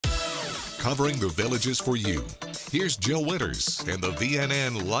covering the Villages for you. Here's Jill Winters and the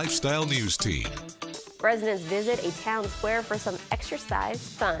VNN Lifestyle News Team. Residents visit a town square for some exercise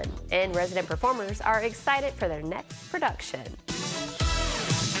fun, and resident performers are excited for their next production.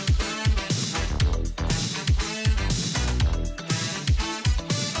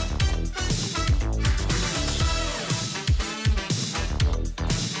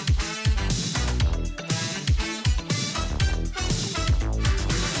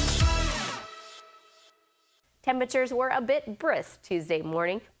 Temperatures were a bit brisk Tuesday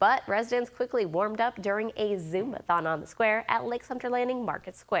morning, but residents quickly warmed up during a Zumbathon on the square at Lake Sumter Landing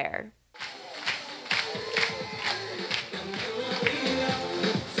Market Square.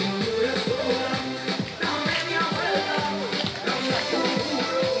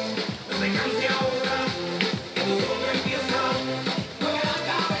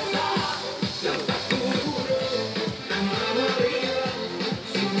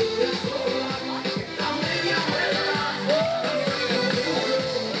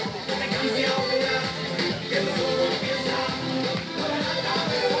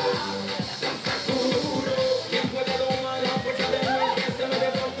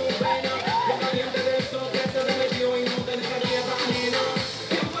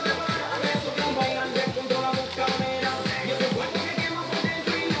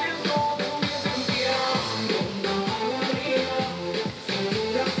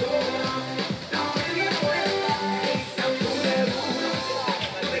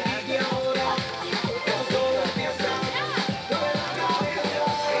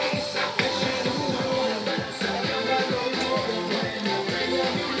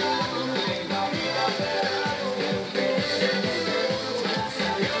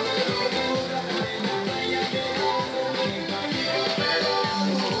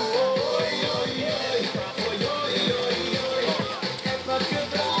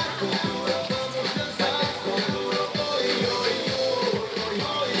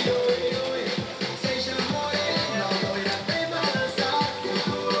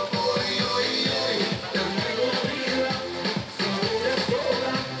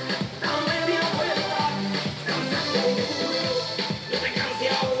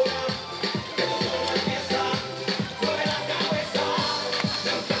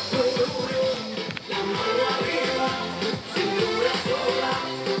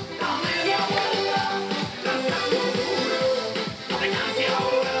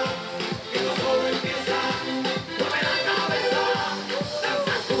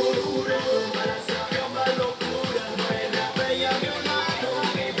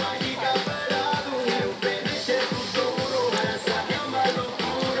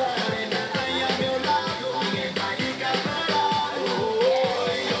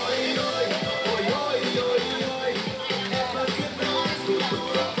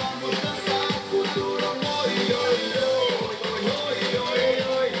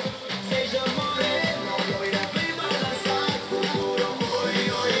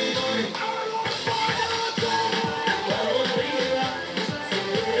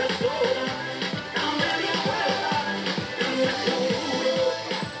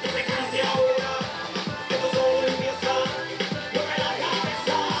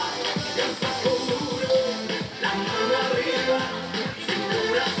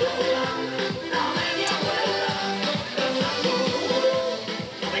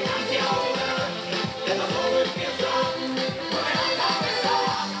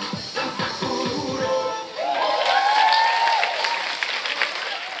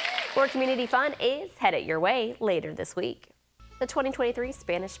 More community fun is headed your way later this week. The 2023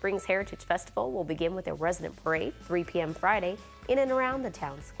 Spanish Springs Heritage Festival will begin with a resident parade 3 p.m. Friday in and around the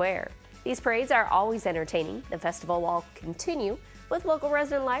town square. These parades are always entertaining. The festival will continue with local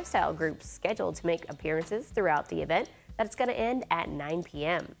resident lifestyle groups scheduled to make appearances throughout the event that's going to end at 9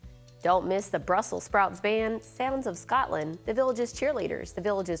 p.m. Don't miss the Brussels Sprouts Band, Sounds of Scotland, the Villages Cheerleaders, the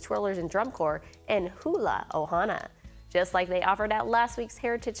Villages Twirlers and Drum Corps, and Hula Ohana. Just like they offered at last week's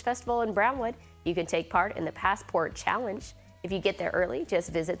Heritage Festival in Brownwood, you can take part in the Passport Challenge. If you get there early,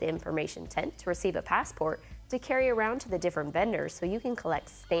 just visit the information tent to receive a passport to carry around to the different vendors so you can collect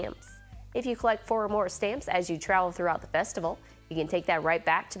stamps. If you collect 4 or more stamps as you travel throughout the festival, you can take that right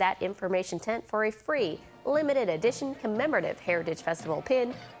back to that information tent for a free, limited edition commemorative Heritage Festival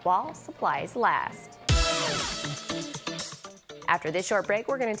pin while supplies last. After this short break,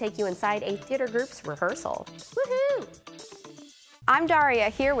 we're going to take you inside a theater group's rehearsal. Woohoo! I'm Daria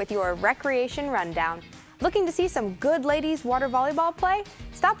here with your Recreation Rundown. Looking to see some good ladies water volleyball play?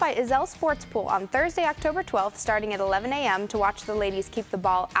 Stop by Izell Sports Pool on Thursday, October 12th, starting at 11 a.m. to watch the ladies keep the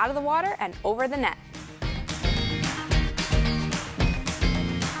ball out of the water and over the net.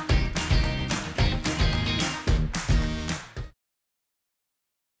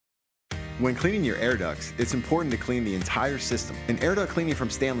 When cleaning your air ducts, it's important to clean the entire system. An air duct cleaning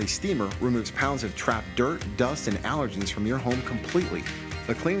from Stanley Steamer removes pounds of trapped dirt, dust, and allergens from your home completely.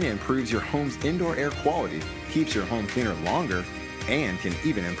 A cleaning improves your home's indoor air quality, keeps your home cleaner longer, and can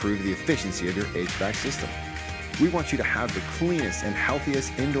even improve the efficiency of your HVAC system. We want you to have the cleanest and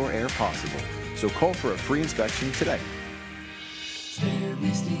healthiest indoor air possible, so call for a free inspection today.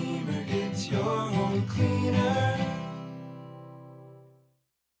 Stanley Steamer gets your home cleaner.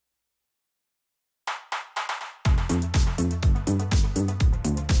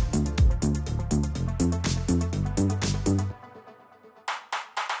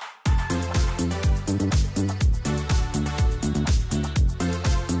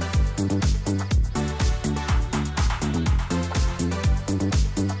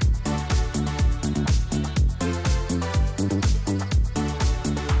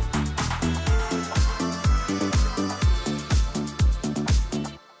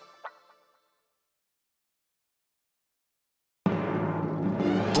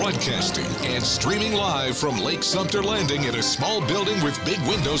 Broadcasting and streaming live from Lake Sumter Landing in a small building with big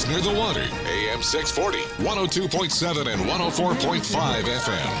windows near the water. AM 640, 102.7 and 104.5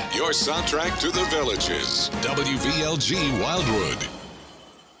 FM. Your soundtrack to the Villages. WVLG Wildwood.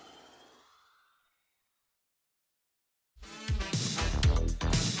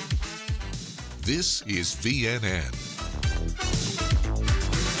 This is VNN.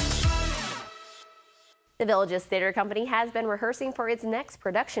 The Villages Theater Company has been rehearsing for its next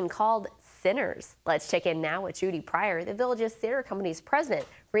production called Sinners. Let's check in now with Judy Pryor, the Villages Theater Company's president,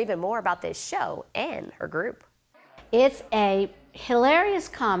 for even more about this show and her group. It's a hilarious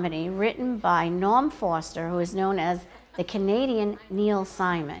comedy written by Norm Foster, who is known as the Canadian Neil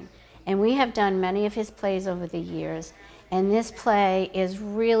Simon. And we have done many of his plays over the years, and this play is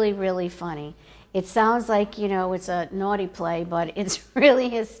really, really funny. It sounds like, you know, it's a naughty play, but it's really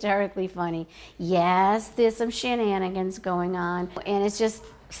hysterically funny. Yes, there's some shenanigans going on, and it's just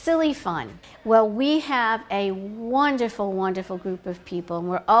silly fun. Well, we have a wonderful, wonderful group of people, and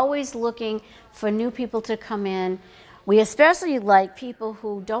we're always looking for new people to come in. We especially like people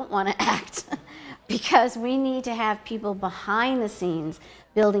who don't want to act because we need to have people behind the scenes,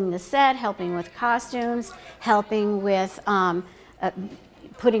 building the set, helping with costumes, helping with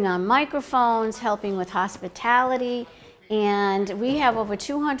putting on microphones, helping with hospitality, and we have over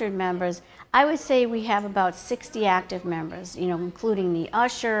 200 members. I would say we have about 60 active members, you know, including the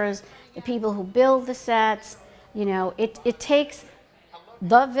ushers, the people who build the sets. You know, it takes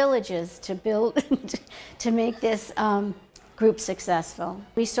the Villages to build, to make this group successful.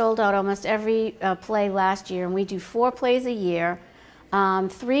 We sold out almost every play last year, and we do 4 plays a year,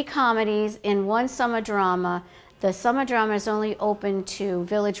 3 comedies and 1 summer drama. The summer drama is only open to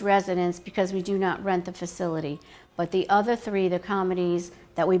Village residents because we do not rent the facility. But the other 3, the comedies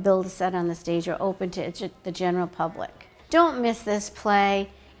that we build a set on the stage, are open to the general public. Don't miss this play.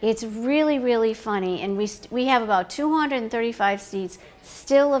 It's really, really funny, and we have about 235 seats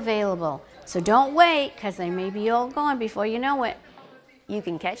still available. So don't wait, because they may be all gone before you know it. You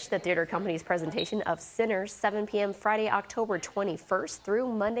can catch the theater company's presentation of Sinners 7 p.m. Friday, October 21st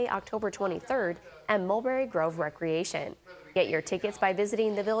through Monday, October 23rd at Mulberry Grove Recreation. Get your tickets by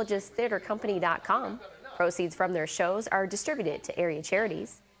visiting thevillagestheatercompany.com. Proceeds from their shows are distributed to area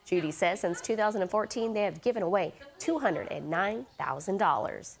charities. Judy says since 2014, they have given away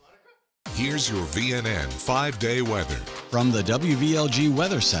 $209,000. Here's your VNN 5-day weather. From the WVLG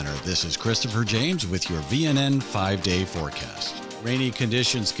Weather Center, this is Christopher James with your VNN 5-day forecast. Rainy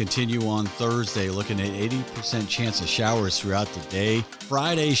conditions continue on Thursday, looking at 80% chance of showers throughout the day.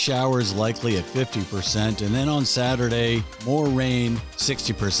 Friday, showers likely at 50%. And then on Saturday, more rain,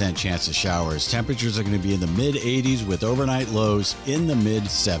 60% chance of showers. Temperatures are going to be in the mid-80s with overnight lows in the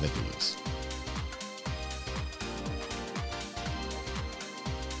mid-70s.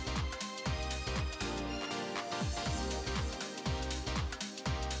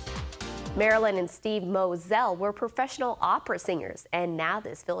 Marilyn and Steve Moselle were professional opera singers, and now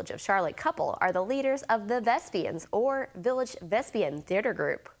this Village of Charlotte couple are the leaders of the Vespians, or Village Vespian Theater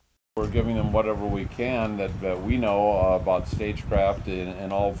Group. We're giving them whatever we can that we know about stagecraft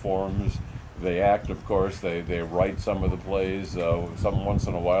in all forms. They act, of course, they write some of the plays, once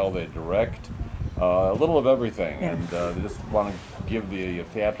in a while they direct, a little of everything, and they just want to give the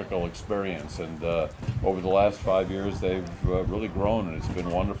theatrical experience. And over the last 5 years they've really grown, and it's been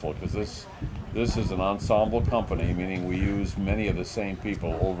wonderful, because this is an ensemble company, meaning we use many of the same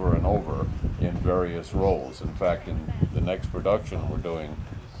people over and over in various roles. In fact, in the next production we're doing,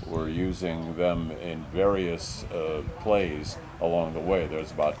 We're using them in various plays along the way.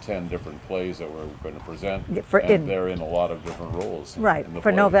 There's about 10 different plays that we're going to present, and they're in a lot of different roles. Right,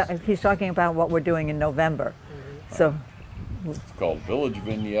 for November. He's talking about what we're doing in November. So it's called Village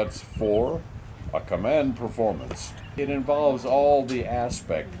Vignettes 4, a command performance. It involves all the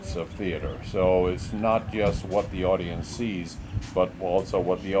aspects of theater, so it's not just what the audience sees, but also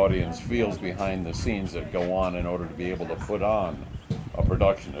what the audience feels behind the scenes that go on in order to be able to put on a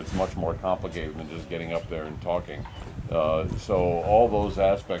production. It's much more complicated than just getting up there and talking. So all those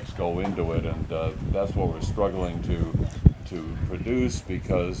aspects go into it, and that's what we're struggling to produce,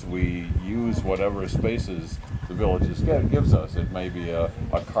 because we use whatever spaces the village gives us. It may be a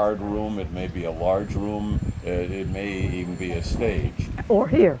card room, it may be a large room, it may even be a stage. Or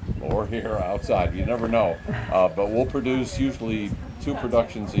here outside, you never know. But we'll produce usually 2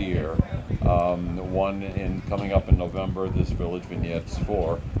 productions a year. One coming up in November, this Village Vignettes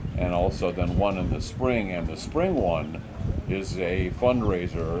 4, and also then one in the spring, and the spring one is a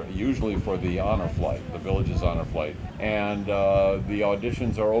fundraiser, usually for the honor flight, the village's honor flight. And the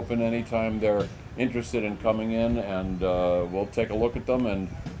auditions are open anytime they're interested in coming in, and we'll take a look at them. And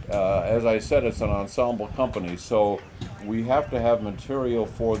as I said, it's an ensemble company, so we have to have material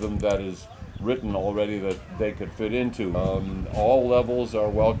for them that is written already that they could fit into. All levels are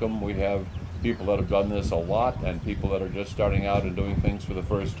welcome. We have people that have done this a lot and people that are just starting out and doing things for the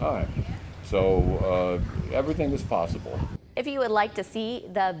first time. So everything is possible. If you would like to see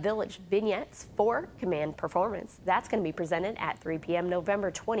the Village Vignettes 4 command performance, that's going to be presented at 3 p.m. November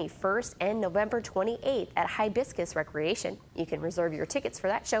 21st and November 28th at Hibiscus Recreation. You can reserve your tickets for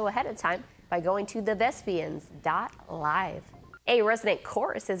that show ahead of time by going to thethespians.live. A resident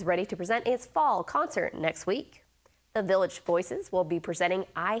chorus is ready to present its fall concert next week. The Village Voices will be presenting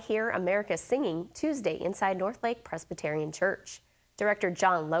I Hear America Singing Tuesday inside Northlake Presbyterian Church. Director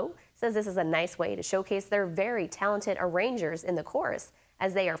John Lowe says this is a nice way to showcase their very talented arrangers in the chorus,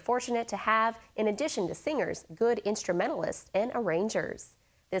 as they are fortunate to have, in addition to singers, good instrumentalists and arrangers.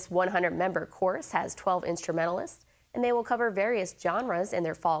 This 100-member chorus has 12 instrumentalists, and they will cover various genres in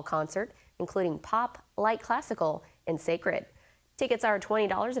their fall concert, including pop, light classical, and sacred. Tickets are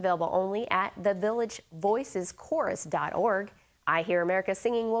 $20, available only at thevillagevoiceschorus.org. I Hear America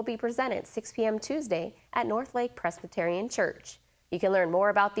Singing will be presented 6 p.m. Tuesday at Northlake Presbyterian Church. You can learn more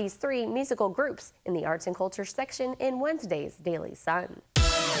about these 3 musical groups in the Arts and Culture section in Wednesday's Daily Sun.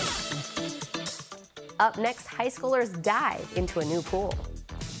 Up next, high schoolers dive into a new pool.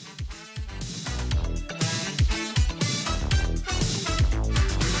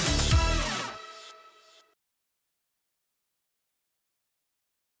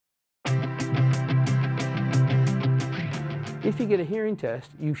 If you get a hearing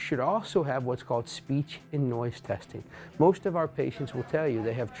test, you should also have what's called speech and noise testing. Most of our patients will tell you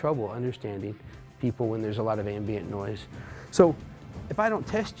they have trouble understanding people when there's a lot of ambient noise. So if I don't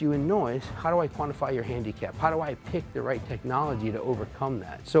test you in noise, how do I quantify your handicap? How do I pick the right technology to overcome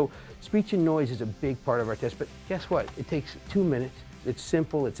that? So speech and noise is a big part of our test, but guess what? It takes 2 minutes. It's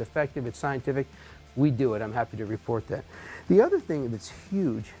simple, it's effective, it's scientific. We do it. I'm happy to report that. The other thing that's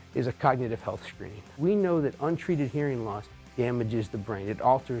huge is a cognitive health screening. We know that untreated hearing loss damages the brain. It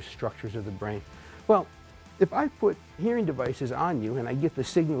alters structures of the brain. Well, if I put hearing devices on you and I get the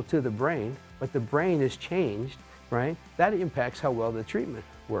signal to the brain, but the brain is changed, right, that impacts how well the treatment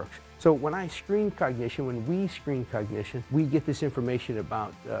works. So when I screen cognition, when we screen cognition, we get this information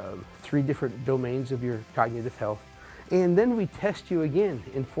about 3 different domains of your cognitive health. And then we test you again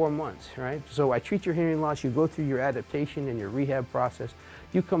in 4 months, right? So I treat your hearing loss, you go through your adaptation and your rehab process.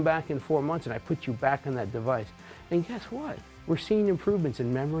 You come back in 4 months and I put you back on that device. And guess what? We're seeing improvements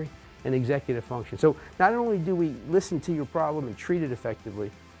in memory and executive function. So not only do we listen to your problem and treat it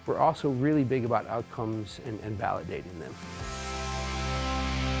effectively, we're also really big about outcomes and validating them.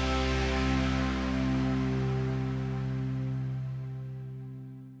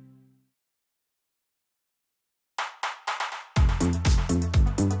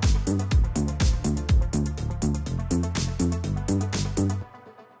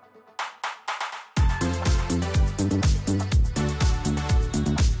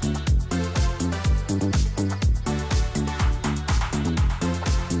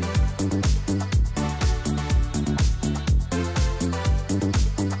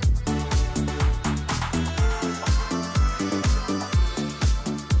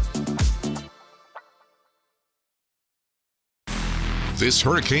 This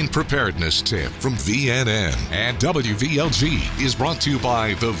hurricane preparedness tip from VNN and WVLG is brought to you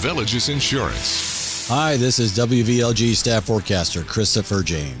by The Village's Insurance. Hi, this is WVLG staff forecaster Christopher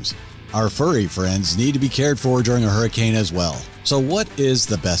James. Our furry friends need to be cared for during a hurricane as well. So what is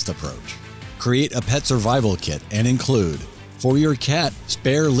the best approach? Create a pet survival kit and include, for your cat,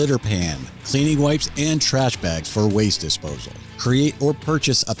 spare litter pan, cleaning wipes, and trash bags for waste disposal. Create or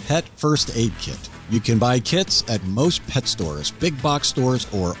purchase a pet first aid kit. You can buy kits at most pet stores, big box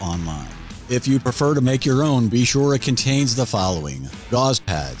stores, or online. If you prefer to make your own, be sure it contains the following: gauze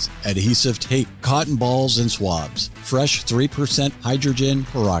pads, adhesive tape, cotton balls and swabs, fresh 3% hydrogen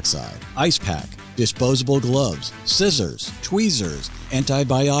peroxide, ice pack, disposable gloves, scissors, tweezers,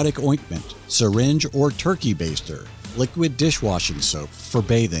 antibiotic ointment, syringe or turkey baster, liquid dishwashing soap for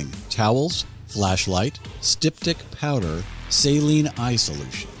bathing, towels, flashlight, styptic powder, saline eye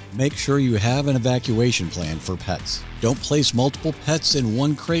solution. Make sure you have an evacuation plan for pets. Don't place multiple pets in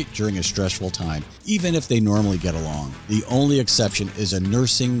one crate during a stressful time, even if they normally get along. The only exception is a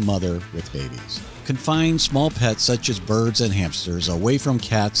nursing mother with babies. Confine small pets such as birds and hamsters away from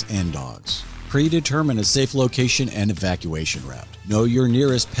cats and dogs. Predetermine a safe location and evacuation route. Know your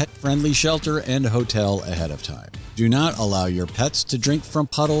nearest pet-friendly shelter and hotel ahead of time. Do not allow your pets to drink from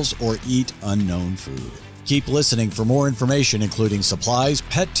puddles or eat unknown food. Keep listening for more information, including supplies,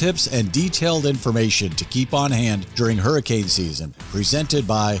 pet tips, and detailed information to keep on hand during hurricane season, presented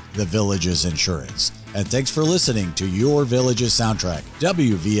by The Villages Insurance. And thanks for listening to Your Villages Soundtrack,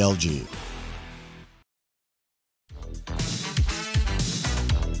 WVLG.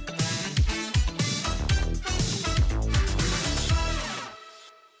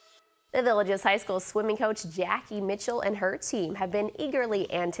 The Villages High School swimming coach Jackie Mitchell and her team have been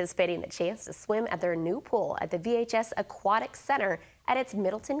eagerly anticipating the chance to swim at their new pool at the VHS Aquatic Center at its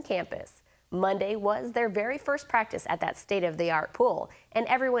Middleton campus. Monday was their very first practice at that state-of-the-art pool, and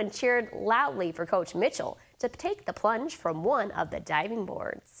everyone cheered loudly for Coach Mitchell to take the plunge from one of the diving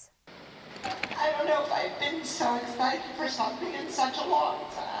boards. I don't know if I've been so excited for something in such a long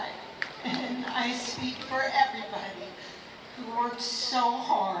time. And I speak for everybody who worked so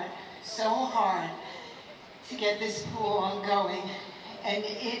hard to get this pool ongoing, and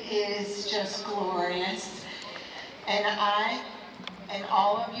it is just glorious. And I and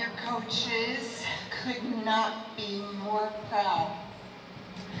all of your coaches could not be more proud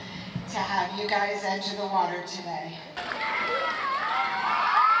to have you guys enter the water today.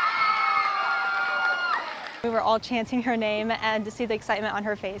 We were all chanting her name, and to see the excitement on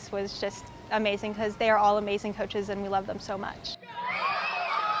her face was just amazing, because they are all amazing coaches and we love them so much.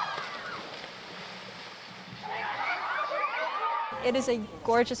 It is a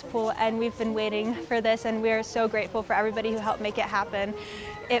gorgeous pool, and we've been waiting for this, and we are so grateful for everybody who helped make it happen.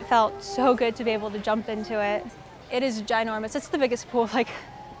 It felt so good to be able to jump into it. It is ginormous. It's the biggest pool like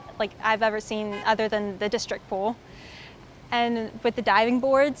I've ever seen, other than the district pool. And with the diving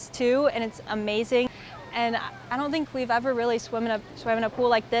boards too, and it's amazing. And I don't think we've ever really swum in a pool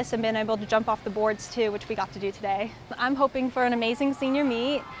like this and been able to jump off the boards too, which we got to do today. I'm hoping for an amazing senior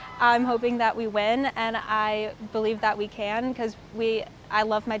meet. I'm hoping that we win, and I believe that we can, because I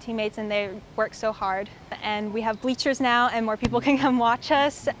love my teammates and they work so hard. And we have bleachers now, and more people can come watch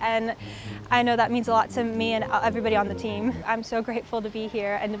us, and I know that means a lot to me and everybody on the team. I'm so grateful to be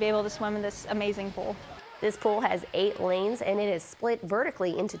here and to be able to swim in this amazing pool. This pool has 8 lanes, and it is split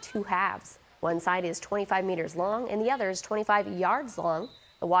vertically into 2 halves. One side is 25 meters long and the other is 25 yards long.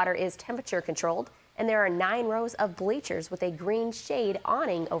 The water is temperature controlled, and there are 9 rows of bleachers with a green shade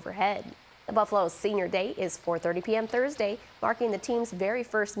awning overhead. The Buffalo's senior day is 4:30 p.m. Thursday, marking the team's very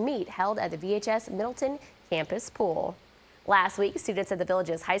first meet held at the VHS Middleton campus pool. Last week, students at the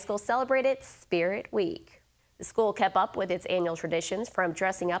Villages High School celebrated Spirit Week. The school kept up with its annual traditions, from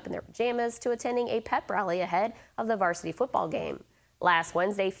dressing up in their pajamas to attending a pep rally ahead of the varsity football game. Last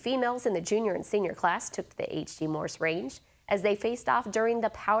Wednesday, females in the junior and senior class took to the H.G. Morse range as they faced off during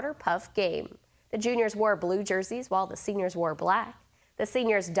the Powder Puff game. The juniors wore blue jerseys while the seniors wore black. The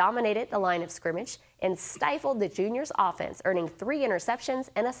seniors dominated the line of scrimmage and stifled the juniors' offense, earning 3 interceptions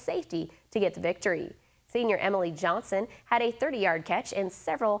and a safety to get the victory. Senior Emily Johnson had a 30-yard catch, and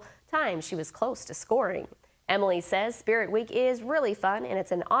several times she was close to scoring. Emily says Spirit Week is really fun, and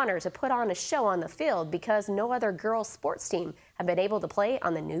it's an honor to put on a show on the field because no other girls' sports team have been able to play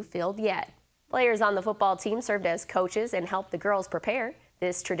on the new field yet. Players on the football team served as coaches and helped the girls prepare.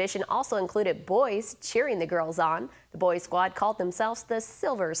 This tradition also included boys cheering the girls on. The boys squad called themselves the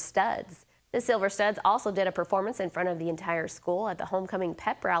Silver Studs. The Silver Studs also did a performance in front of the entire school at the homecoming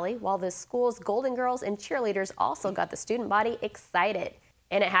pep rally, while the school's Golden Girls and cheerleaders also got the student body excited.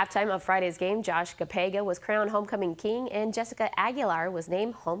 And at halftime of Friday's game, Josh Capega was crowned homecoming king and Jessica Aguilar was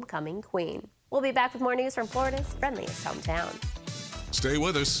named homecoming queen. We'll be back with more news from Florida's friendliest hometown. Stay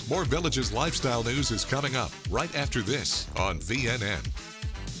with us. More Villages lifestyle news is coming up right after this on VNN.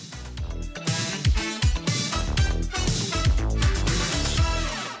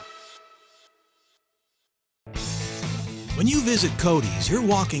 When you visit Cody's, you're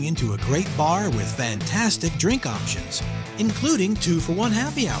walking into a great bar with fantastic drink options, including 2-for-1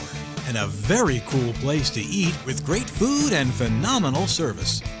 happy hour, and a very cool place to eat with great food and phenomenal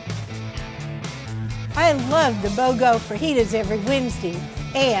service. I love the BOGO fajitas every Wednesday,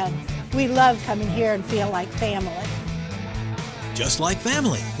 and we love coming here and feel like family. Just like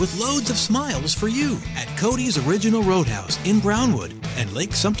family, with loads of smiles for you at Cody's Original Roadhouse in Brownwood and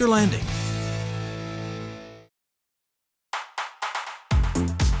Lake Sumter Landing.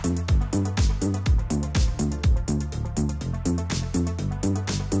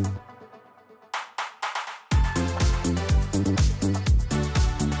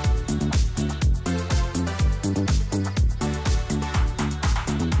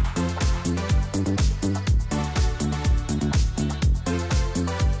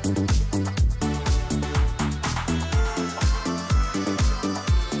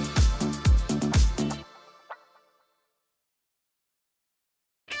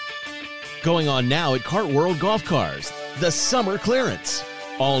 Going on now at Kart World Golf Cars, the summer clearance.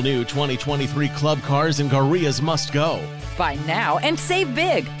 All new 2023 club cars and Gorias must go. Buy now and save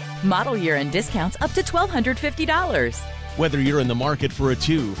big. Model year and discounts up to $1,250. Whether you're in the market for a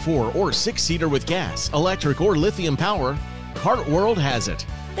 2, 4, or 6-seater with gas, electric, or lithium power, Kart World has it.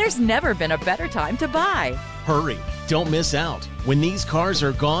 There's never been a better time to buy. Hurry, don't miss out. When these cars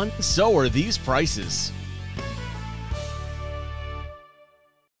are gone, so are these prices.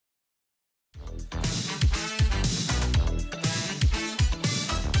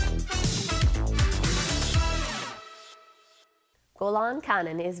 Golan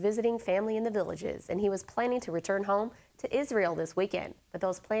Kanan is visiting family in the Villages, and he was planning to return home to Israel this weekend. But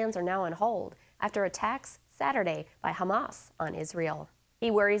those plans are now on hold after attacks Saturday by Hamas on Israel.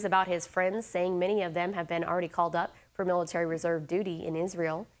 He worries about his friends, saying many of them have been already called up for military reserve duty in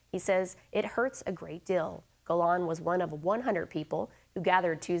Israel. He says it hurts a great deal. Golan was one of 100 people who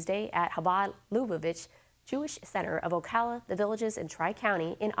gathered Tuesday at Chabad Lubavitch Jewish Center of Ocala, the Villages, in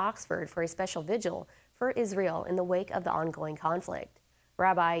Tri-County in Oxford for a special vigil for Israel in the wake of the ongoing conflict.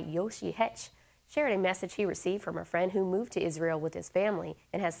 Rabbi Yoshi Hetch shared a message he received from a friend who moved to Israel with his family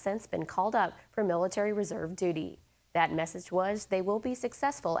and has since been called up for military reserve duty. That message was they will be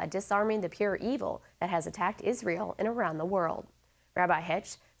successful at disarming the pure evil that has attacked Israel and around the world. Rabbi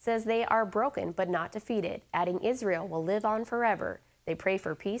Hetch says they are broken but not defeated, adding Israel will live on forever. They pray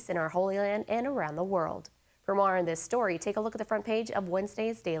for peace in our Holy Land and around the world. For more on this story, take a look at the front page of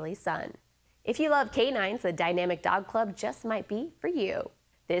Wednesday's Daily Sun. If you love canines, the Dynamic Dog Club just might be for you.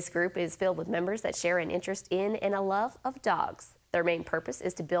 This group is filled with members that share an interest in and a love of dogs. Their main purpose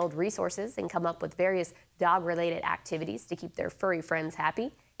is to build resources and come up with various dog-related activities to keep their furry friends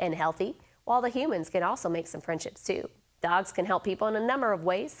happy and healthy, while the humans can also make some friendships too. Dogs can help people in a number of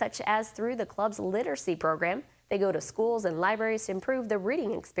ways, such as through the club's literacy program. They go to schools and libraries to improve the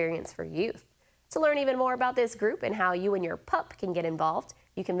reading experience for youth. To learn even more about this group and how you and your pup can get involved,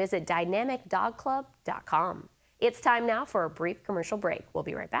 you can visit dynamicdogclub.com. It's time now for a brief commercial break. We'll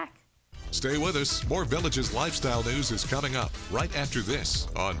be right back. Stay with us. More Villages lifestyle news is coming up right after this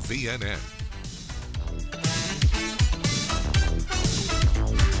on VNN.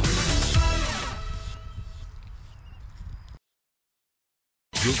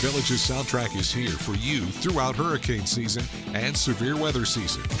 Your Villages soundtrack is here for you throughout hurricane season and severe weather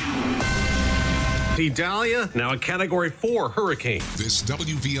season. Idalia, now a Category 4 hurricane. This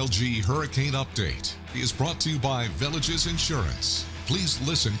WVLG Hurricane Update is brought to you by Villages Insurance. Please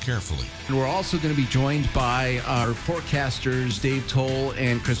listen carefully. And we're also going to be joined by our forecasters, Dave Toll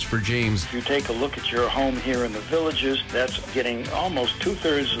and Christopher James. If you take a look at your home here in the Villages, that's getting almost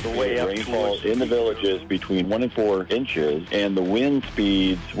 2/3 of the way up. Rainfall in the Villages between 1 and 4 inches, and the wind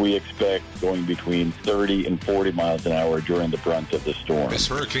speeds we expect going between 30 and 40 miles an hour during the brunt of the storm. This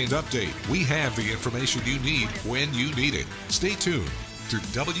Hurricane Update, we have the information you need when you need it. Stay tuned to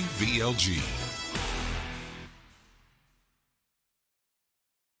WVLG.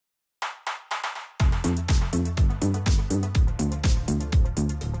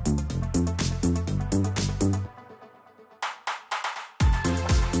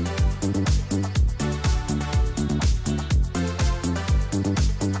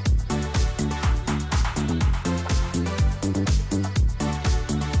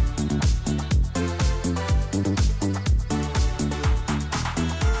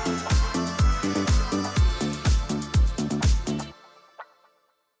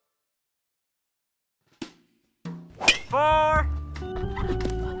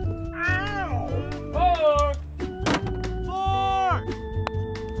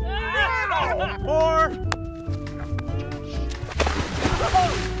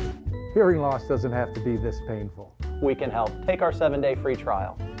 Hearing loss doesn't have to be this painful. we can help. Take our 7-day free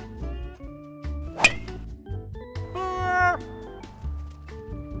trial.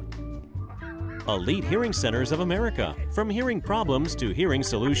 Elite Hearing Centers of America. From hearing problems to hearing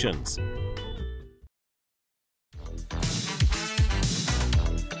solutions.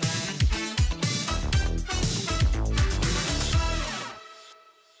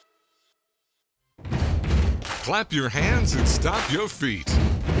 Clap your hands and stop your feet.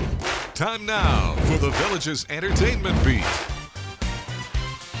 Time now for the Village's Entertainment Beat.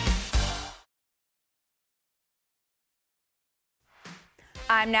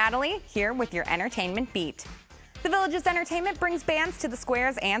 I'm Natalie, here with your Entertainment Beat. The Village's Entertainment brings bands to the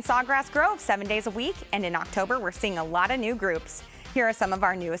Squares and Sawgrass Grove 7 days a week, and in October we're seeing a lot of new groups. Here are some of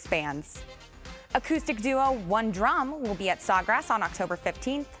our newest bands. Acoustic duo One Drum will be at Sawgrass on October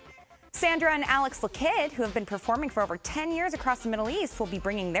 15th. Sandra and Alex LaKid, who have been performing for over 10 years across the Middle East, will be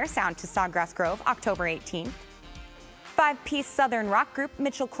bringing their sound to Sawgrass Grove October 18th. 5-piece Southern rock group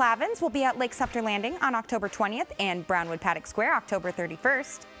Mitchell Clavins will be at Lake Sumter Landing on October 20th and Brownwood Paddock Square October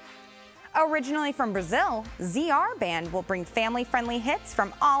 31st. Originally from Brazil, ZR Band will bring family-friendly hits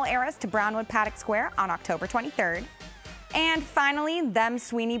from all eras to Brownwood Paddock Square on October 23rd. And finally, Them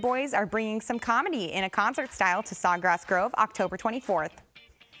Sweeney Boys are bringing some comedy in a concert style to Sawgrass Grove October 24th.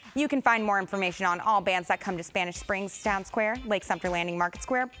 You can find more information on all bands that come to Spanish Springs Town Square, Lake Sumter Landing Market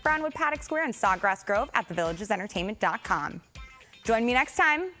Square, Brownwood Paddock Square, and Sawgrass Grove at thevillagesentertainment.com. Join me next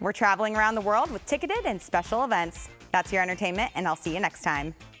time. We're traveling around the world with ticketed and special events. That's your entertainment, and I'll see you next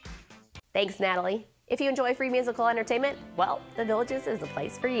time. Thanks, Natalie. If you enjoy free musical entertainment, well, The Villages is the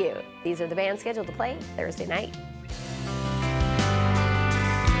place for you. These are the bands scheduled to play Thursday night.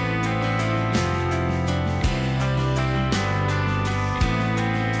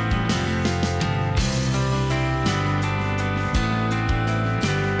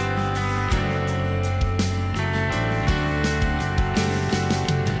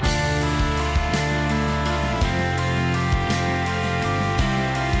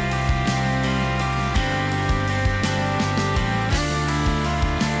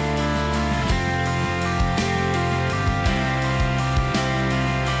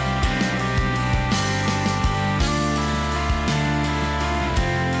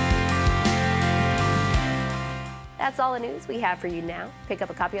 That's all the news we have for you now. Pick up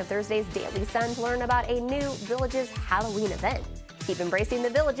a copy of Thursday's Daily Sun to learn about a new Village's Halloween event. Keep embracing the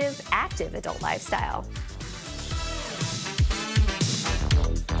Village's active adult lifestyle.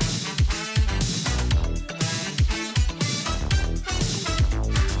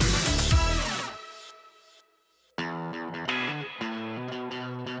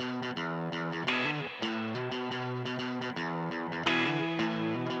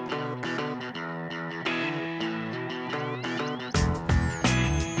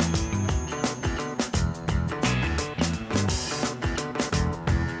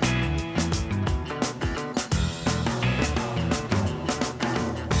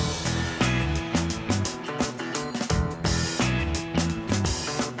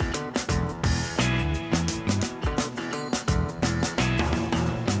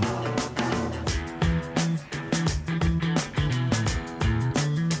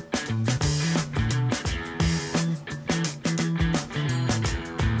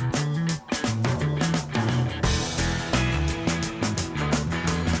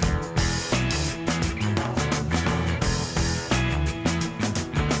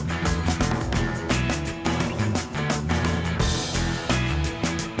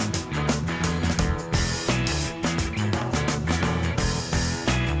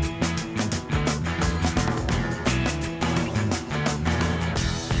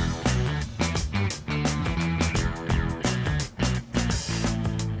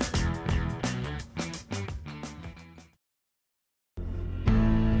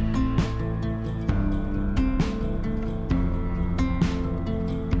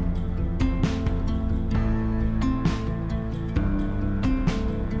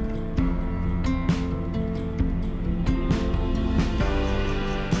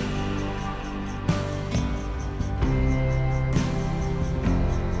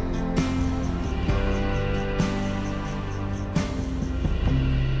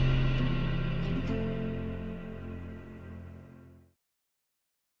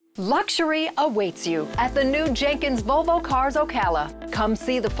 Luxury awaits you at the new Jenkins Volvo Cars Ocala. Come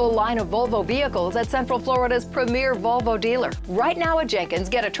see the full line of Volvo vehicles at Central Florida's premier Volvo dealer. Right now at Jenkins,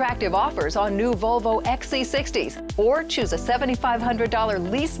 get attractive offers on new Volvo XC60s or choose a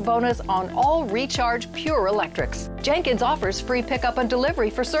 $7,500 lease bonus on all Recharge Pure Electrics. Jenkins offers free pickup and delivery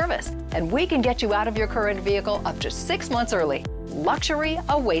for service, and we can get you out of your current vehicle up to 6 months early. Luxury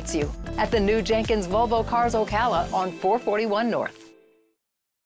awaits you at the new Jenkins Volvo Cars Ocala on 441 North.